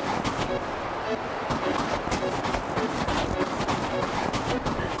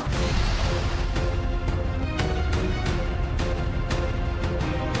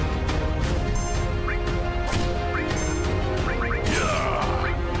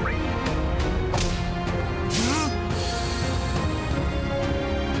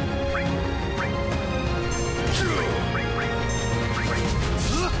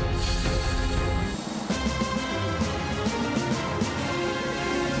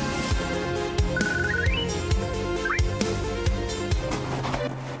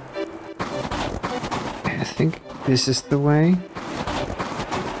 I think this is the way.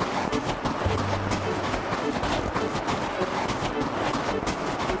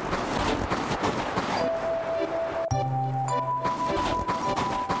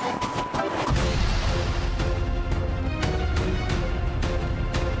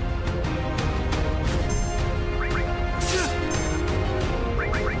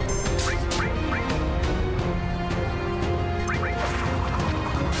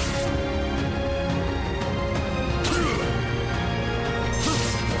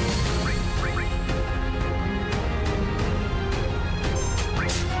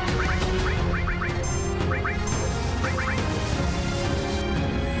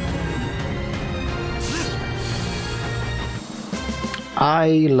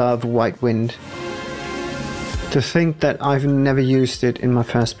 I love White Wind. To think that I've never used it in my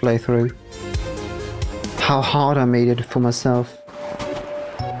first playthrough. How hard I made it for myself.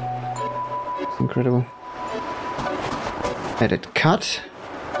 It's incredible. Edit cut.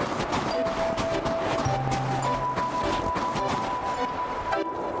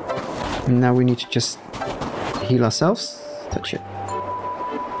 And now we need to just heal ourselves. Touch it.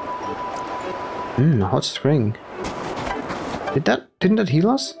 A hot spring. Didn't that heal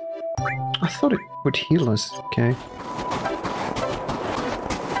us? I thought it would heal us. Okay.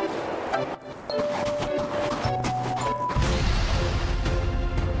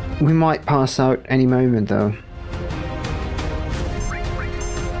 We might pass out any moment though.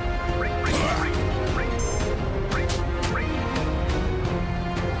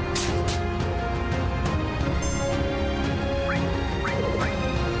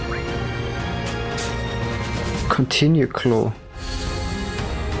 Continue claw.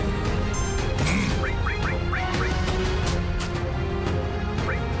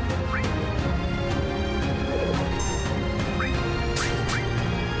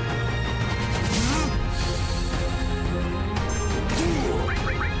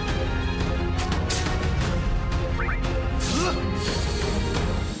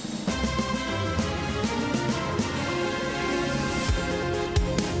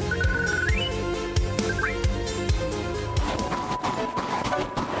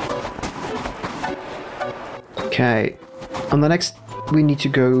 Okay, on the next we need to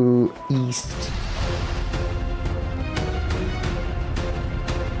go east.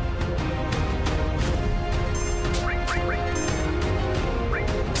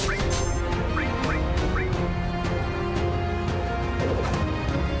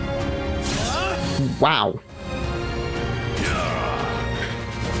 Wow.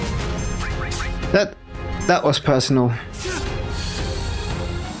 That was personal.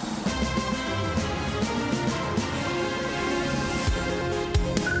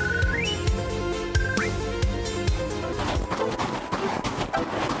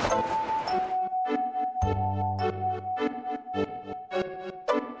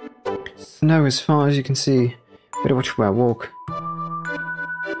 Snow as far as you can see. Better watch where I walk.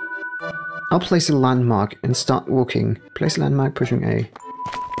 I'll place a landmark and start walking. Place a landmark pushing A.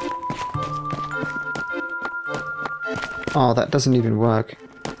 Oh, that doesn't even work.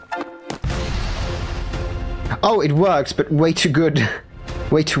 Oh, it works, but way too good.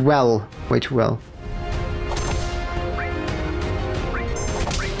 Way too well. Way too well.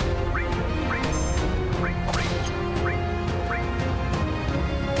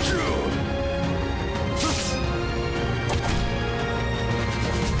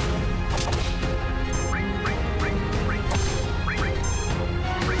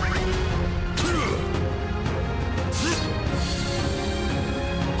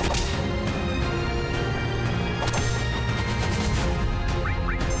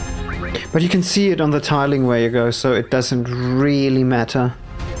 But you can see it on the tiling where you go, so it doesn't really matter.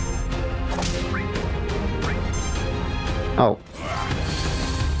 Oh.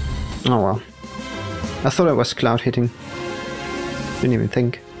 Oh well. I thought it was cloud hitting. Didn't even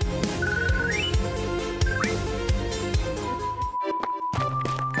think.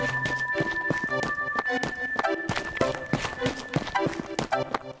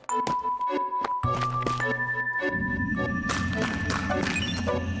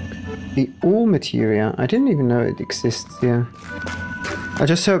 the all materia. I didn't even know it exists here. I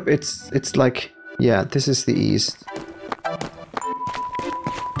just hope it's like, yeah, this is the east.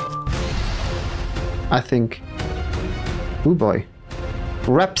 I think. Oh boy.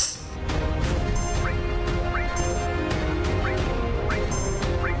 Reps.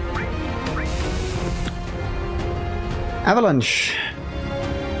 Avalanche.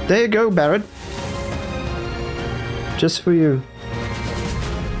 There you go, Barrett. Just for you.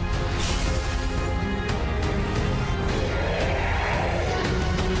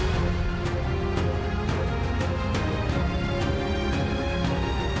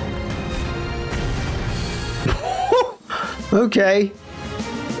 Okay.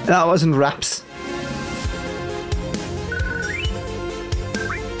 That wasn't raps.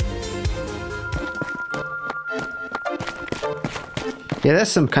 Yeah,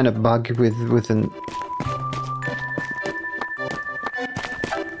 there's some kind of bug with an...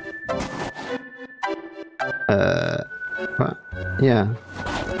 What? Yeah.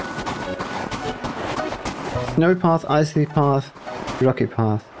 Snowy path, icy path, rocky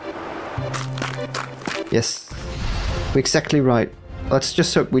path. Yes. We're exactly right. Let's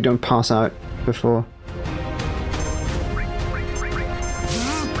just hope we don't pass out before.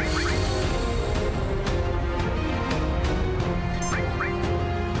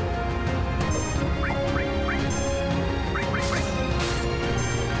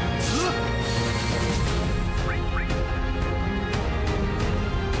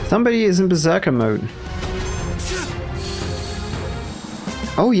 Somebody is in berserker mode.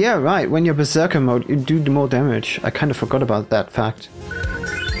 Oh yeah, right. When you're berserker mode, you do more damage. I kind of forgot about that fact.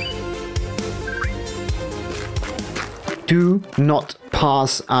 Do not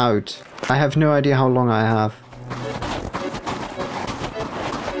pass out. I have no idea how long I have.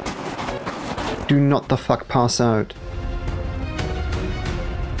 Do not the fuck pass out.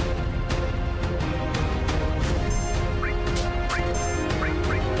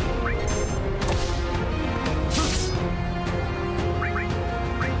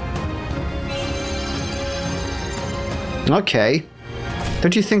 Okay.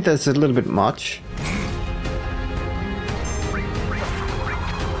 Don't you think that's a little bit much?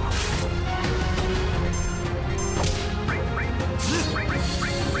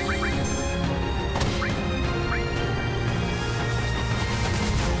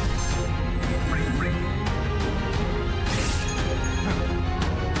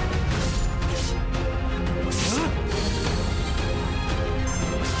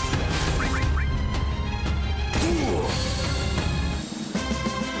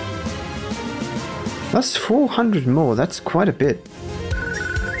 That's 400 more, that's quite a bit.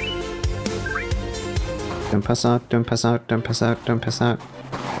 Don't pass out, don't pass out, don't pass out, don't pass out.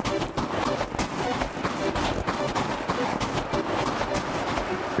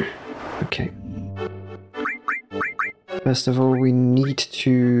 Okay. First of all, we need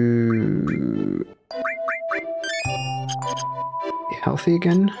to... be healthy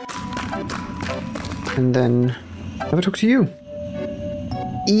again. And then... have a talk to you.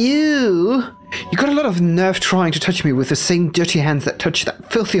 Ew! You got a lot of nerve trying to touch me with the same dirty hands that touched that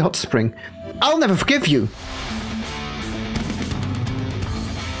filthy hot spring. I'll never forgive you!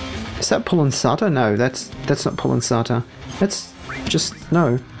 Is that Polensata? No, that's not Polensata. That's just...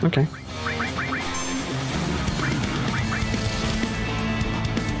 no. Okay.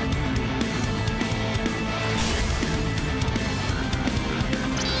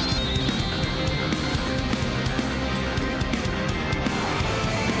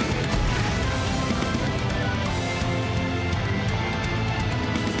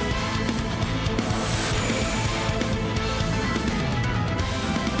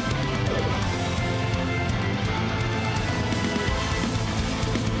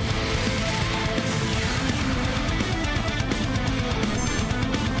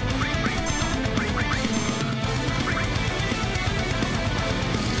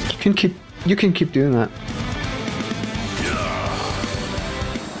 You can keep doing that.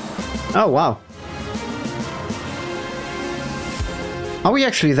 Oh wow. Are we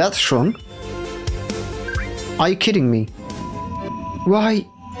actually that strong? Are you kidding me? Why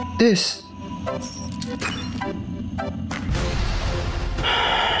this?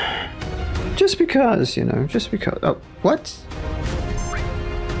 Just because, you know, just because. Oh, what?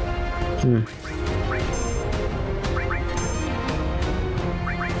 Hmm.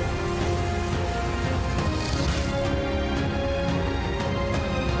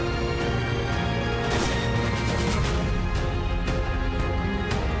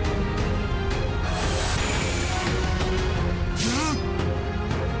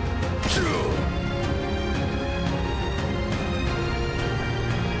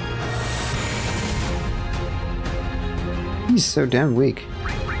 He's so damn weak.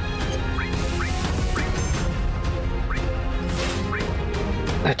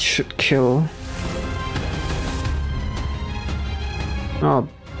 That should kill. Oh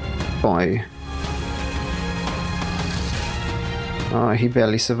boy. Oh, he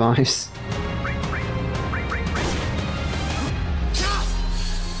barely survives.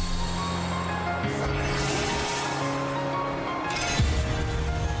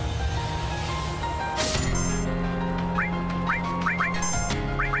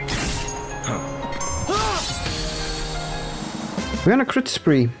 We're on a crit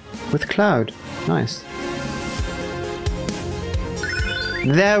spree with Cloud. Nice.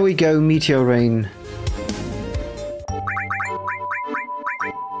 There we go, Meteor Rain.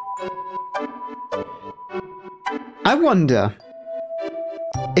 I wonder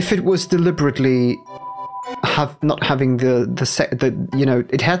if it was deliberately not having the you know,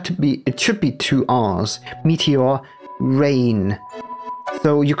 it should be 2 R's. Meteor Rain.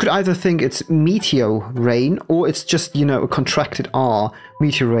 So you could either think it's Meteor Rain, or it's just, you know, a contracted R,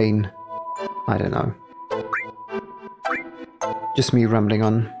 Meteor Rain. I don't know. Just me rambling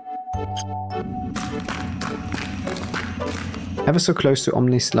on. Ever so close to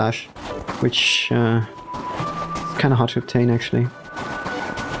Omni Slash, which is kind of hard to obtain actually.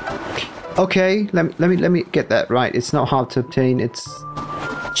 Okay, let me get that right. It's not hard to obtain. It's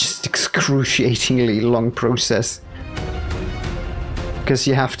just excruciatingly long process. Because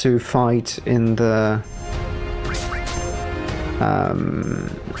you have to fight in the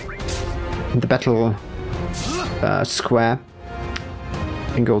battle square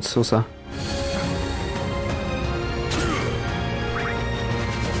in Gold Saucer.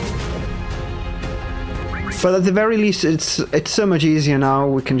 But at the very least, it's so much easier now.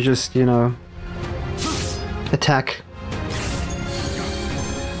 We can just, you know, attack.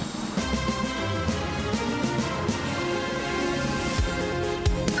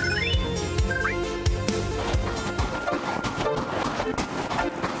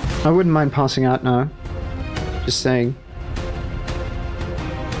 I wouldn't mind passing out now. Just saying.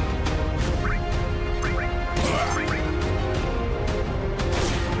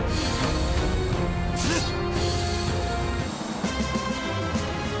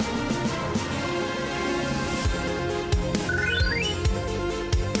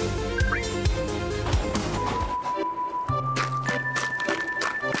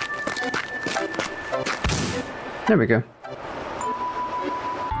 There we go.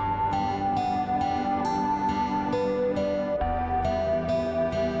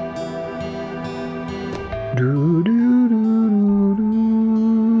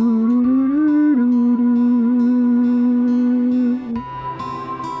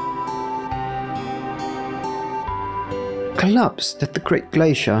 Collapsed at the Great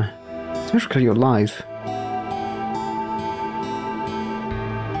Glacier. It's a miracle you're alive.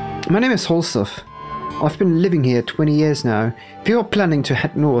 My name is Holsuf. I've been living here 20 years now. If you're planning to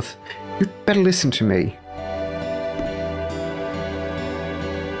head north, you'd better listen to me.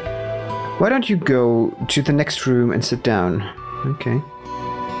 Why don't you go to the next room and sit down? Okay.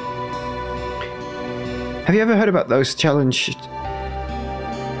 Have you ever heard about those challenged...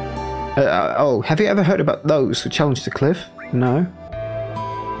 have you ever heard about those who challenged the cliff? No?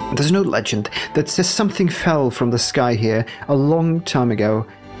 There's no legend that says something fell from the sky here a long time ago.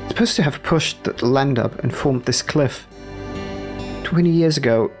 It's supposed to have pushed the land up and formed this cliff. 20 years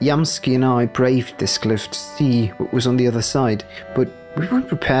ago, Yamsky and I braved this cliff to see what was on the other side, but we weren't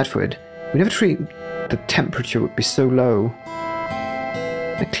prepared for it. We never dreamed the temperature would be so low.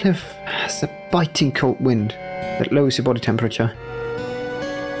 The cliff has a biting cold wind that lowers your body temperature.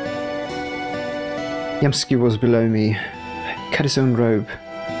 Yamsky was below me, cut his own rope.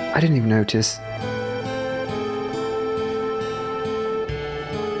 I didn't even notice.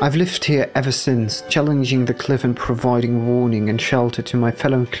 I've lived here ever since, challenging the cliff and providing warning and shelter to my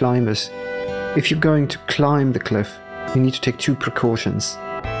fellow climbers. If you're going to climb the cliff, you need to take 2 precautions.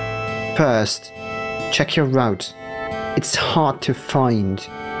 First, check your route. It's hard to find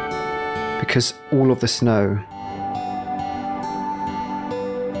because all of the snow.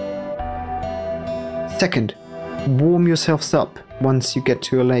 Second, warm yourselves up once you get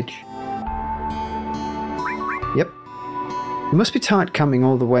to a ledge. Yep. You must be tired coming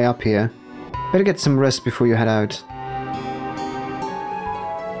all the way up here. Better get some rest before you head out.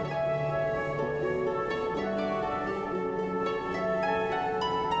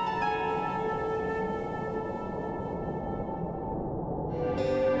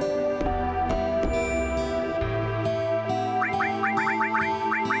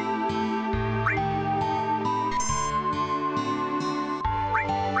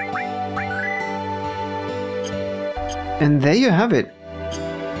 And there you have it.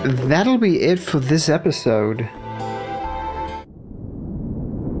 That'll be it for this episode.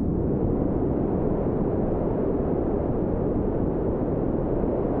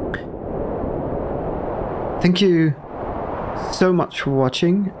 Thank you so much for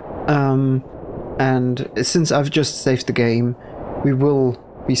watching. And since I've just saved the game, we will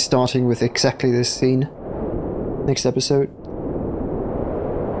be starting with exactly this scene next episode.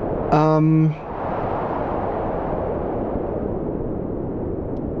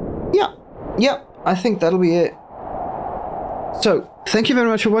 Yeah, I think that'll be it. So, thank you very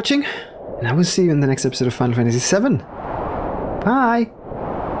much for watching, and I will see you in the next episode of Final Fantasy VII. Bye!